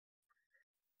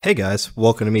Hey guys,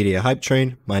 welcome to Media Hype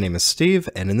Train. My name is Steve,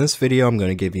 and in this video I'm going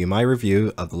to give you my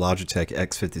review of the Logitech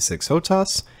X56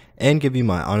 H.O.T.A.S. and give you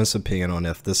my honest opinion on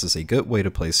if this is a good way to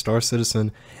play Star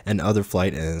Citizen and other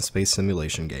flight and space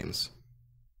simulation games.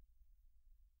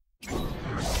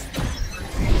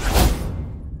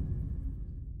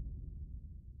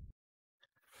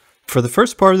 For the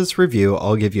first part of this review,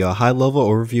 I'll give you a high-level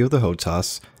overview of the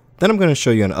H.O.T.A.S. Then I'm going to show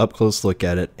you an up-close look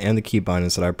at it and the key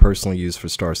bindings that I personally use for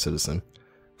Star Citizen.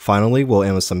 Finally, we'll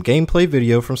end with some gameplay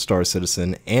video from Star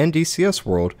Citizen and DCS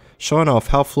World showing off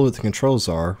how fluid the controls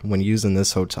are when using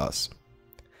this H.O.T.A.S.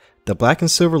 The black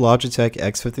and silver Logitech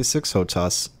X56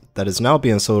 H.O.T.A.S. that is now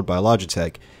being sold by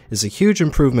Logitech is a huge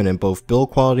improvement in both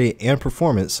build quality and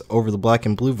performance over the black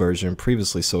and blue version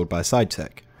previously sold by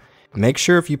SideTech. Make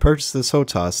sure if you purchase this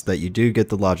H.O.T.A.S. that you do get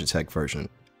the Logitech version.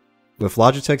 With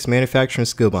Logitech's manufacturing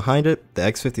skill behind it, the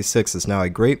X56 is now a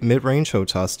great mid-range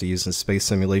H.O.T.A.S. to use in space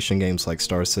simulation games like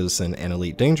Star Citizen and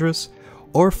Elite Dangerous,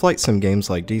 or flight sim games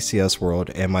like DCS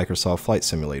World and Microsoft Flight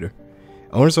Simulator.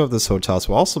 Owners of this H.O.T.A.S.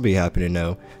 will also be happy to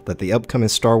know that the upcoming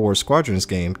Star Wars Squadrons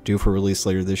game, due for release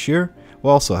later this year,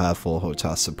 will also have full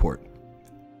H.O.T.A.S. support.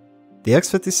 The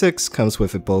X56 comes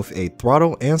with both a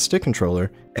throttle and stick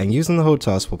controller, and using the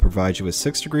H.O.T.A.S. will provide you with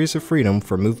 6 degrees of freedom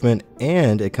for movement,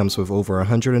 and it comes with over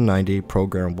 190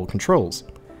 programmable controls.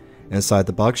 Inside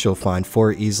the box you'll find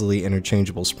 4 easily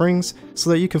interchangeable springs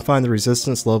so that you can find the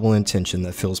resistance level and tension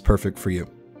that feels perfect for you.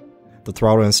 The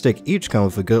throttle and stick each come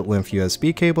with a good length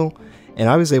USB cable, and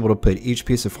I was able to put each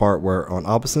piece of hardware on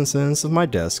opposite ends of my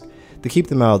desk to keep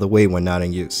them out of the way when not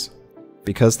in use.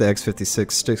 Because the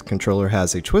X56 stick controller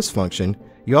has a twist function,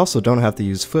 you also don't have to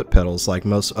use foot pedals like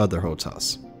most other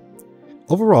H.O.T.A.S.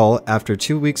 Overall, after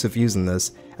 2 weeks of using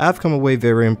this, I've come away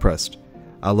very impressed.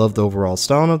 I love the overall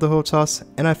style of the H.O.T.A.S,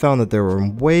 and I found that there were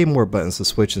way more buttons and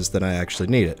switches than I actually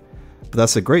needed. But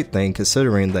that's a great thing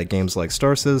considering that games like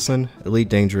Star Citizen, Elite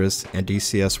Dangerous, and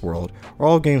DCS World are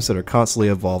all games that are constantly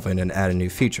evolving and adding new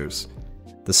features.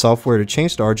 The software to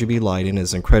change the RGB lighting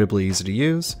is incredibly easy to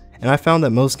use, and I found that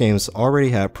most games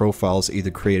already have profiles either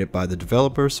created by the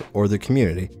developers or the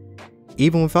community.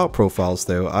 Even without profiles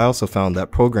though, I also found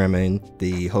that programming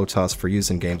the H.O.T.A.S. for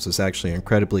use in games was actually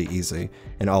incredibly easy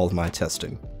in all of my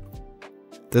testing.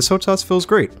 This H.O.T.A.S. feels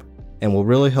great, and will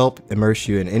really help immerse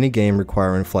you in any game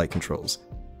requiring flight controls.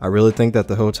 I really think that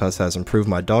the H.O.T.A.S. has improved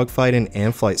my dogfighting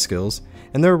and flight skills,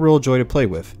 and they're a real joy to play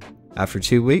with. After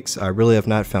 2 weeks, I really have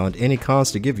not found any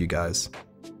cons to give you guys.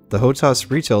 The H.O.T.A.S.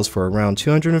 retails for around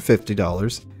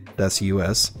 $250, that's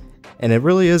US, and it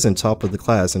really is in top of the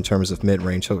class in terms of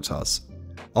mid-range H.O.T.A.S.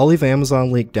 I'll leave an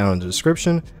Amazon link down in the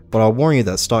description, but I'll warn you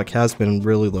that stock has been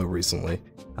really low recently.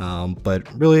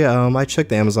 I check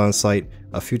the Amazon site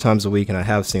a few times a week, and I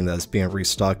have seen that it's being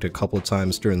restocked a couple of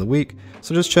times during the week,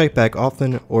 so just check back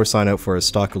often or sign up for a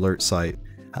stock alert site,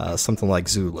 something like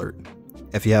Zoo Alert.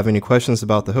 If you have any questions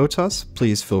about the H.O.T.A.S.,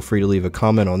 please feel free to leave a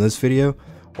comment on this video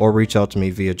or reach out to me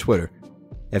via Twitter.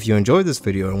 If you enjoyed this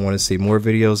video and want to see more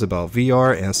videos about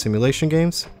VR and simulation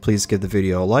games, please give the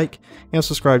video a like and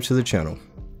subscribe to the channel.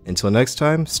 Until next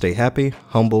time, stay happy,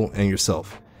 humble, and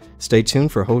yourself. Stay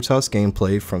tuned for H.O.T.A.S.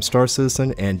 gameplay from Star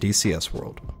Citizen and DCS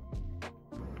World.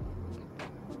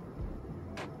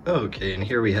 Okay, and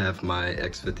here we have my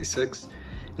X56,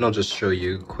 and I'll just show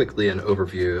you quickly an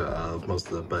overview of most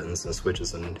of the buttons and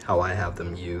switches and how I have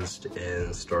them used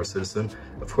in Star Citizen.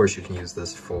 Of course, you can use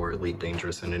this for Elite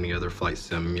Dangerous and any other flight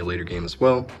simulator game as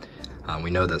well. We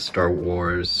know that Star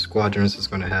Wars Squadrons is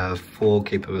going to have full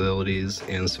capabilities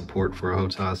and support for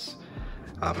H.O.T.A.S.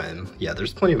 And yeah,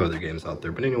 there's plenty of other games out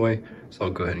there, but anyway, so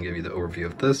I'll go ahead and give you the overview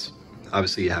of this.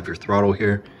 Obviously, you have your throttle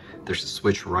here. There's a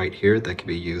switch right here that can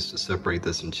be used to separate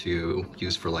this into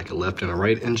use for like a left and a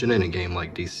right engine in a game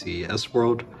like DCS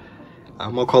World.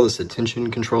 I'll call this a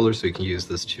tension controller, so you can use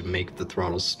this to make the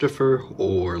throttle stiffer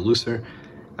or looser.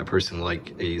 I personally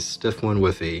like a stiff one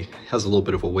has a little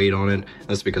bit of a weight on it.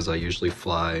 That's because I usually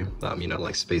fly,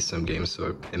 like space sim games,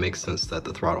 so it makes sense that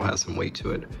the throttle has some weight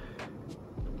to it.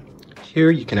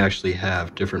 Here you can actually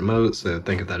have different modes, so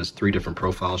think of that as 3 different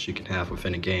profiles you can have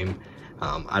within a game.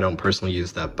 I don't personally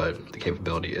use that, but the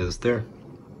capability is there.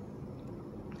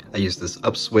 I use this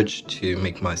up switch to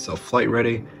make myself flight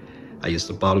ready. I use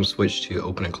the bottom switch to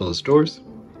open and close doors.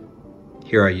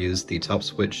 Here I use the top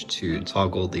switch to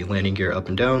toggle the landing gear up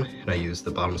and down, and I use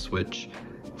the bottom switch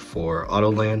for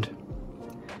auto land.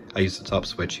 I use the top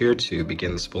switch here to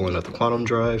begin the spooling of the quantum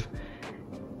drive,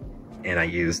 and I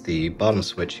use the bottom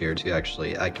switch here to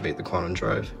actually activate the quantum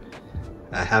drive.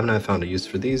 I have not found a use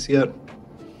for these yet.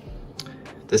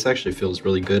 This actually feels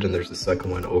really good, and there's a second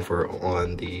one over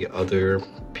on the other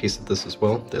piece of this as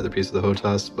well, the other piece of the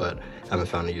H.O.T.A.S, but I haven't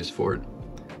found a use for it.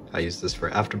 I use this for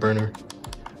afterburner.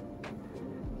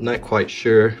 Not quite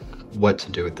sure what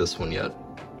to do with this one yet.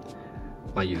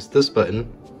 I use this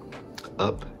button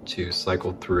up to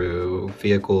cycle through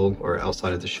vehicle or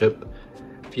outside of the ship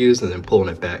views, and then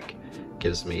pulling it back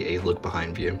gives me a look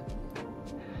behind view.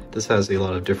 This has a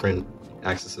lot of different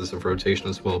axes of rotation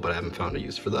as well, but I haven't found a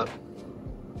use for that.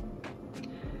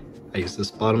 I use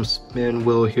this bottom spin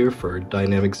wheel here for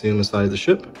dynamic zoom inside of the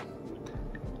ship.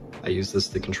 I use this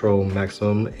to control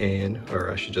maximum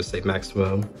or I should just say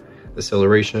maximum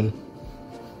acceleration.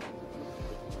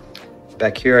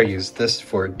 Back here I use this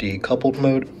for decoupled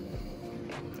mode.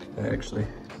 I actually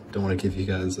don't want to give you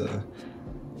guys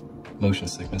motion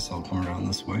sickness, so I'll come around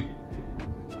this way.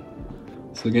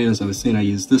 So again, as I was saying, I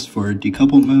use this for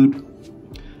decoupled mode,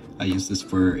 I use this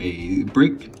for a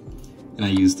brake, and I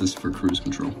use this for cruise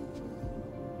control.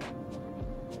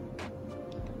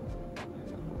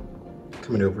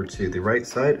 Coming over to the right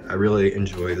side, I really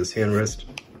enjoy this handrest,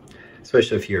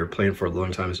 especially if you're playing for a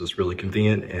long time. It's just really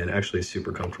convenient and actually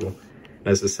super comfortable. And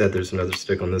as I said, there's another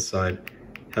stick on this side.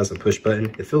 It has a push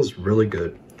button. It feels really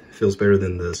good. It feels better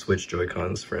than the Switch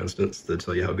Joy-Cons, for instance, to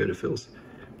tell you how good it feels.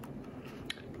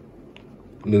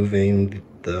 Moving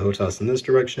the HOTAS in this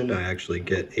direction, I actually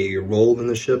get a roll in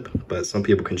the ship, but some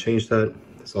people can change that.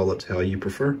 It's all up to how you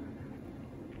prefer.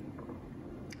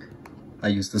 I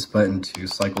use this button to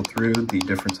cycle through the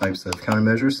different types of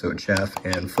countermeasures, so chaff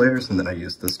and flares, and then I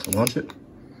use this to launch it.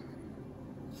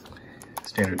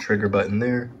 Standard trigger button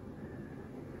there.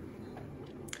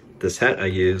 This hat I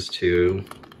use to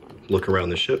look around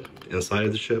the ship, inside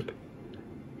of the ship.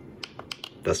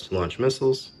 That's to launch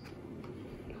missiles.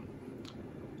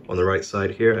 On the right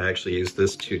side here, I actually use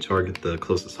this to target the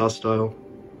closest hostile.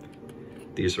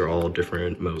 These are all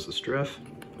different modes of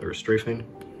strafing,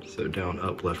 so down,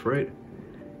 up, left, right.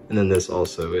 And then this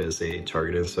also is a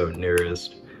targeting, so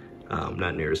nearest,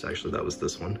 not nearest actually, that was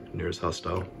this one, nearest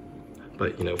hostile.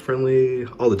 But you know, friendly,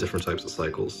 all the different types of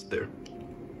cycles there.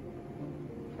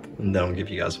 And then I'll give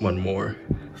you guys one more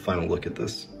final look at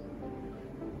this.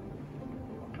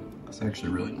 It's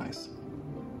actually really nice.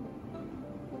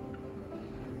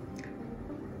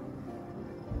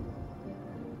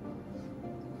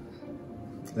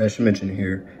 I should mention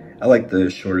here, I like the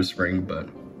shorter spring, but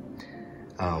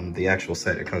the actual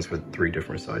set, it comes with 3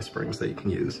 different size springs that you can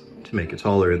use to make it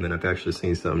taller. And then I've actually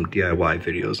seen some DIY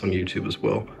videos on YouTube as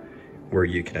well, where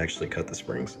you can actually cut the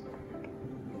springs.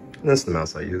 And that's the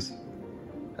mouse I use.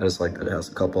 I just like that it has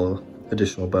a couple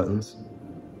additional buttons.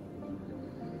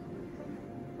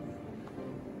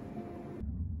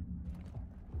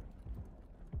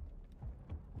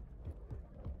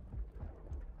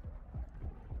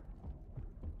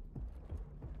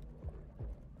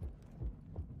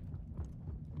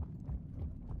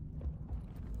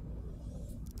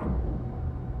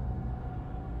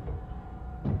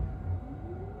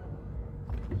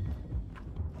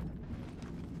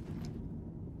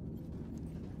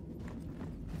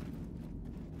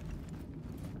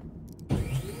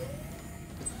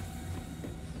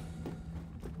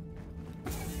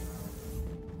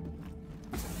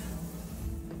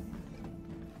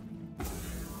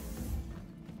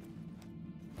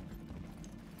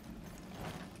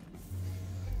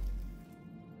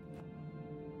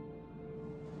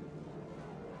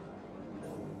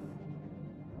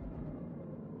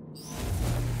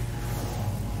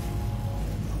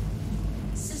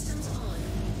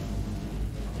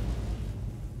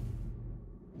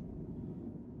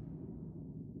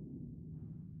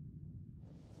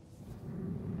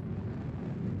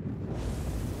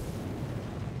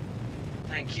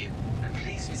 Thank you, and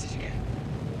please visit again.